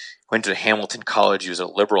 He's just went to Hamilton College. He was a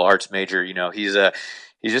liberal arts major. He's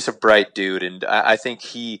just a bright dude. And I think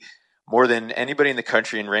he, more than anybody in the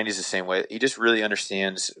country, and Randy's the same way, he just really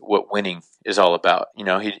understands what winning is all about.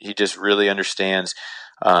 He just really understands,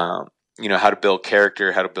 how to build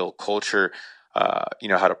character, how to build culture, how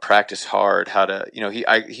to practice hard, how to,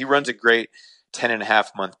 he runs a great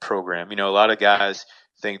 10.5-month program. A lot of guys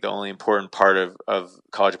think the only important part of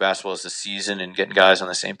college basketball is the season and getting guys on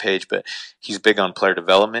the same page, but he's big on player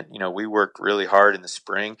development. We worked really hard in the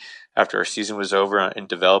spring after our season was over in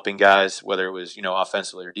developing guys, whether it was,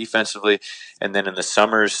 offensively or defensively. And then in the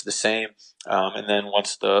summers, the same. And then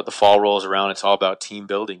once the fall rolls around, it's all about team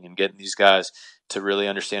building and getting these guys to really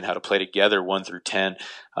understand how to play together 1 through 10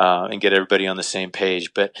 and get everybody on the same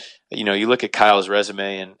page. But, you look at Kyle's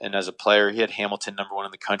resume and as a player, he had Hamilton #1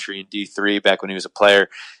 in the country in D3 back when he was a player.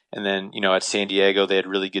 And then, at San Diego, they had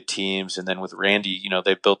really good teams. And then with Randy,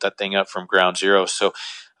 they built that thing up from ground zero. So,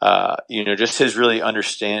 just his really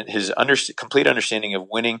complete understanding of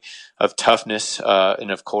winning, of toughness,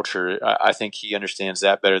 and of culture. I think he understands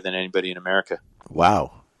that better than anybody in America.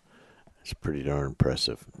 Wow. That's pretty darn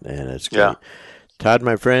impressive. Man, that's great. Yeah. Todd,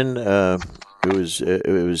 my friend, it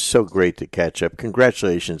was so great to catch up.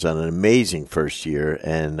 Congratulations on an amazing first year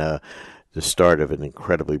and the start of an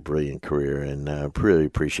incredibly brilliant career. And really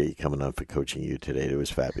appreciate you coming on for Coaching U today. It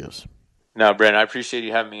was fabulous. No, Brandon, I appreciate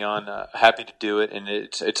you having me on. Happy to do it, and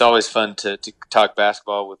it's always fun to talk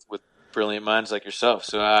basketball with brilliant minds like yourself.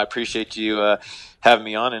 So I appreciate you having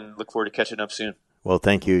me on, and look forward to catching up soon. Well,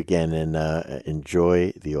 thank you again, and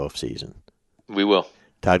enjoy the off season. We will.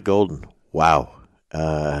 Todd Golden. Wow.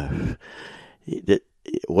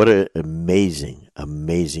 What an amazing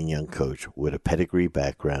young coach with a pedigree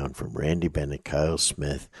background from Randy Bennett, Kyle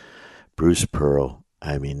Smith, Bruce Pearl.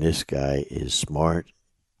 I mean, this guy is smart,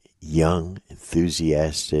 young,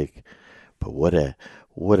 enthusiastic, but what a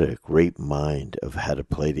great mind of how to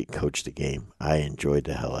play to coach the game. I enjoyed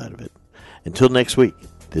the hell out of it. Until next week,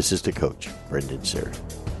 this is the coach, Brendan Suhr.